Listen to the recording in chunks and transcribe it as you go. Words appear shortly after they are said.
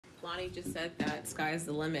Lonnie just said that sky's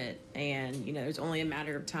the limit, and there's only a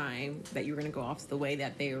matter of time that you're going to go off the way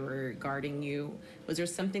that they were guarding you. Was there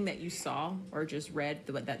something that you saw or just read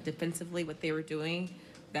that defensively what they were doing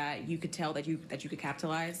that you could tell that you could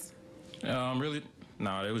capitalize? Really,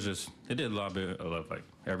 no. It was just they did a lot of like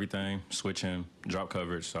everything, switching, drop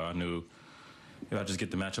coverage. So I knew if I just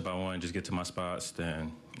get the matchup I want, just get to my spots,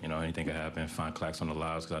 then anything could happen. Find clacks on the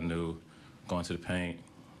lobs because I knew going to the paint.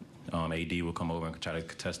 AD would come over and try to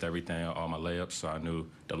contest everything, all my layups, so I knew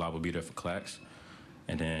the lob would be there for clacks.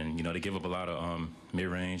 And then, they give up a lot of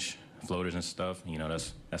mid-range floaters and stuff.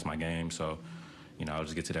 That's my game. So, I'll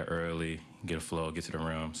just get to that early, get a flow, get to the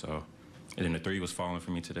rim. So, and then the three was falling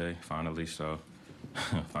for me today, finally. So,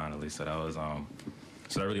 finally. So that was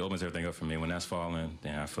so that really opens everything up for me. When that's falling,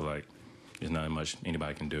 then I feel like there's not much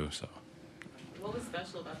anybody can do. So. What was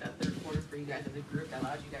special about that third quarter for you guys as a group that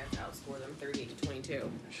allowed you guys to outscore them 38-22?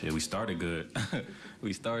 Shit, we started good.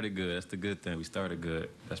 We started good. That's the good thing. We started good.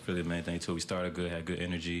 That's really the main thing, too. We started good, had good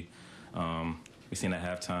energy. We seen at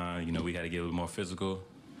halftime, we had to get a little more physical,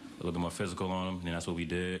 on them, and that's what we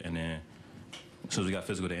did. And then as soon as we got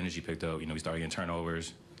physical, the energy picked up. We started getting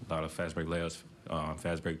turnovers, a lot of fast break layups,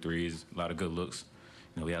 fast break threes, a lot of good looks.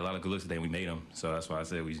 We had a lot of good looks today, and we made them. So that's why I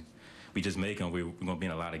said we just make them. We're going to be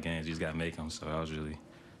in a lot of games. We just got to make them. So that was really,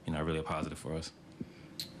 really a positive for us.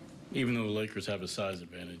 Even though the Lakers have a size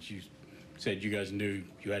advantage, you said you guys knew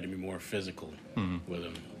you had to be more physical with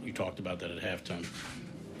them. You talked about that at halftime.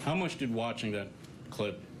 How much did watching that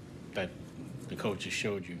clip that the coaches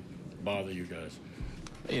showed you bother you guys?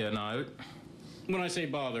 Yeah, no. When I say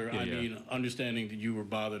bother, I mean understanding that you were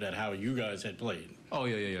bothered at how you guys had played. Oh,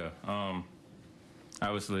 yeah.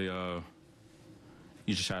 Obviously,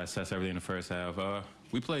 you just try to assess everything in the first half.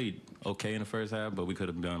 We played okay in the first half, but we could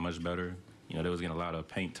have done much better. They was getting a lot of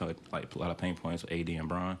paint points with AD and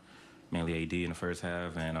Bron, mainly AD in the first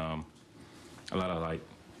half, and a lot of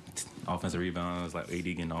offensive rebounds, like AD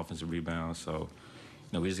getting offensive rebounds. So,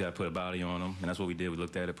 we just got to put a body on them, and that's what we did. We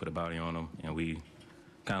looked at it, put a body on them, and we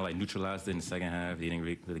kind of neutralized it in the second half. He didn't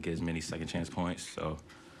really get as many second chance points. So,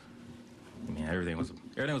 I mean, everything was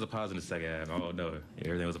a positive in the second half. Oh no,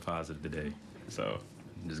 everything was a positive today. So,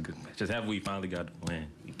 just happy we finally got the win.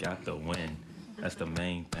 We got the win. That's the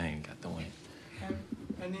main thing. Got the win.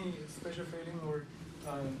 Any special feeling or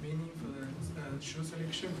meaning for the shoe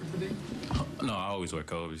selection for today? No, I always wear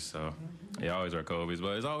Kobe's. So, yeah, I always wear Kobe's.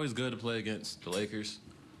 But it's always good to play against the Lakers.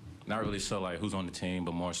 Not really so who's on the team,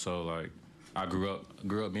 but more so I grew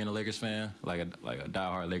up being a Lakers fan, like a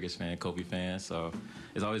diehard Lakers fan, Kobe fan. So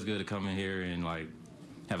it's always good to come in here and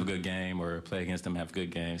have a good game or play against them, have a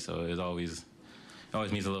good game. So it always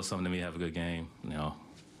means a little something to me to have a good game,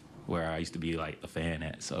 where I used to be a fan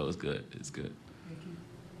at. So it's good. It's good.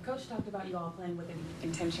 Coach talked about you all playing with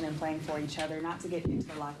intention and playing for each other. Not to get into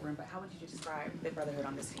the locker room, but how would you describe the brotherhood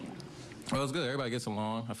on this team? Well, it's good. Everybody gets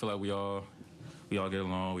along. I feel like we all get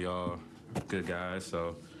along. We all good guys.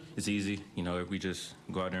 So it's easy. If we just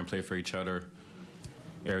go out there and play for each other,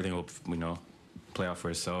 everything will, play out for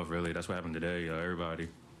itself. Really, that's what happened today. Everybody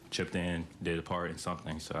chipped in, did a part in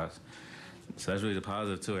something. So that's really the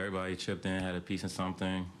positive too. Everybody chipped in, had a piece in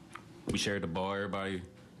something. We shared the ball. Everybody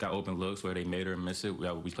got open looks where they made her miss it.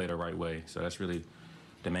 We played the right way. So that's really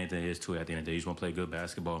the main thing is too. At the end of the day, you just want to play good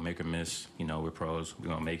basketball, make her miss. We're pros. We're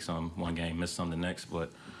gonna make some one game, miss some the next.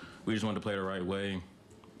 But we just wanted to play the right way,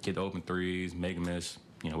 get the open threes, make a miss.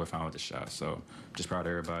 We're fine with the shot. So just proud of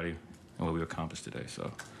everybody and what we accomplished today.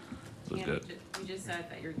 So it was good. You just said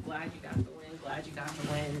that you're glad you got the win, glad you got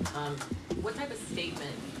the win. What type of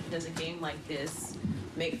statement does a game like this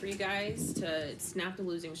make for you guys to snap the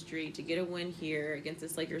losing streak, to get a win here against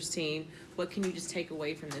this Lakers team? What can you just take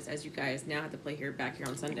away from this as you guys now have to play back here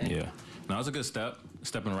on Sunday? Yeah. No, it's a good step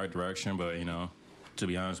in the right direction, but, to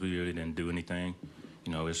be honest, we really didn't do anything.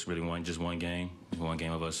 It's really just one game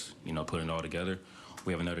of us, putting it all together.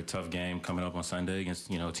 We have another tough game coming up on Sunday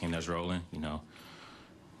against, a team that's rolling.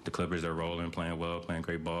 The Clippers are rolling, playing well, playing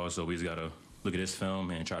great ball. So we just got to look at this film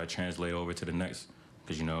and try to translate over to the next.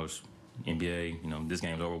 Because, it's NBA, this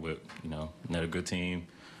game's over with. Another good team,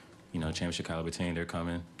 championship caliber team, they're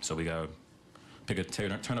coming. So we got to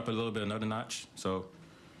turn up a little bit, another notch. So,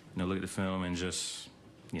 look at the film and just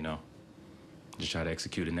try to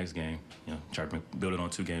execute the next game. Try to build it on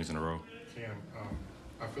 2 games in a row. Cam,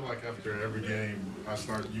 I feel like after every game,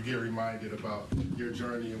 you get reminded about your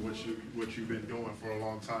journey and what you've been doing for a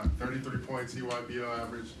long time. 33 points EYBL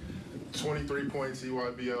average, 23 points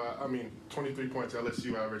 23 points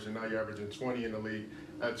LSU average, and now you're averaging 20 in the league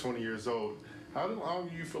at 20 years old. How long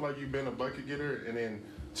do you feel like you've been a bucket getter? And then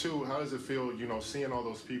two, how does it feel, you know, seeing all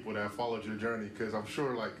those people that followed your journey? Because I'm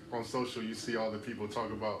sure, like, on social, you see all the people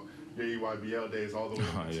talk about your EYBL days all the way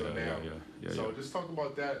to now. So just talk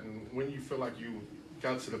about that and when you feel like you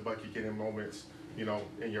got to the bucket getting moments, you know,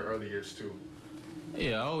 in your early years, too.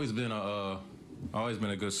 Yeah, I've always been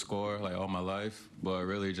a good scorer, like, all my life. But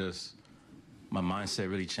really just my mindset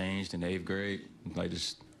really changed in the 8th grade. Like,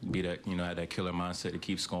 just be that, you know, had that killer mindset to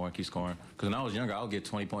keep scoring. Because when I was younger, I would get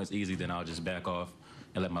 20 points easy, then I would just back off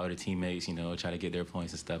and let my other teammates, you know, try to get their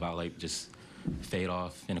points and stuff. I like just fade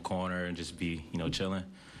off in the corner and just be, you know, chilling.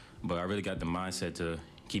 But I really got the mindset to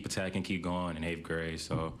keep attacking, keep going in 8th grade.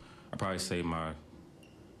 So I probably say my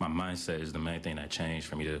mindset is the main thing that changed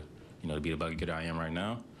for me to, you know, to be the bucket getter I am right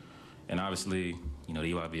now. And obviously, you know,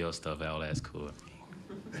 the EYBL stuff, all that's cool.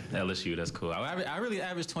 LSU, that's cool. I really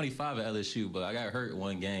averaged 25 at LSU, but I got hurt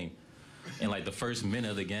one game in like the first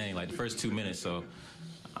minute of the game, like the first 2 minutes. So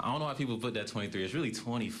I don't know why people put that 23. It's really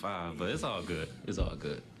 25, but it's all good. It's all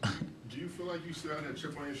good. Do you feel like you still have that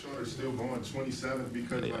chip on your shoulder, still going 27?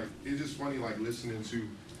 Because like it's just funny, like listening to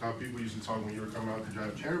how people used to talk when you were coming out the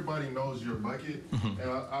draft. Everybody knows your bucket, and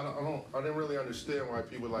I didn't really understand why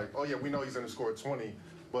people were like, oh yeah, we know he's going to score 20,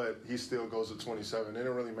 but he still goes to 27. It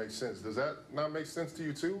didn't really make sense. Does that not make sense to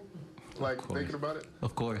you too? Like thinking about it?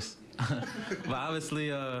 Of course. But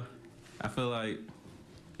obviously, I feel like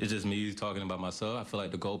it's just me talking about myself. I feel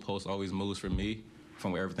like the goalpost always moves for me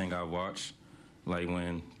from everything I watch. Like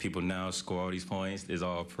when people now score all these points, it's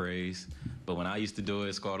all praise. But when I used to do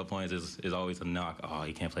it, score all the points, is always a knock. Oh,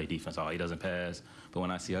 he can't play defense. Oh, he doesn't pass. But when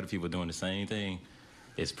I see other people doing the same thing,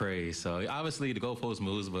 it's praise. So obviously the goalpost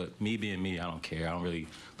moves, but me being me, I don't care. I don't really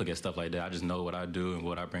look at stuff like that. I just know what I do and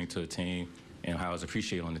what I bring to the team and how it's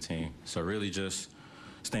appreciated on the team. So really just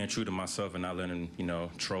staying true to myself and not letting, you know,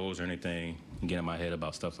 trolls or anything get in my head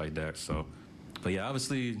about stuff like that. So, but yeah,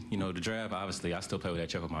 obviously, you know, the draft, obviously, I still play with that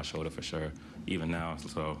chip on my shoulder for sure, even now.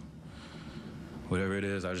 So whatever it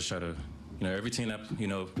is, I just try to, you know, every team that, you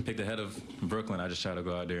know, picked ahead of Brooklyn, I just try to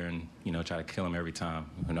go out there and, you know, try to kill them every time,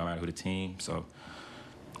 no matter who the team. So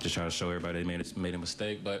just try to show everybody they made a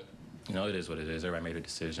mistake. But, you know, it is what it is. Everybody made their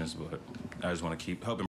decisions, but I just want to keep helping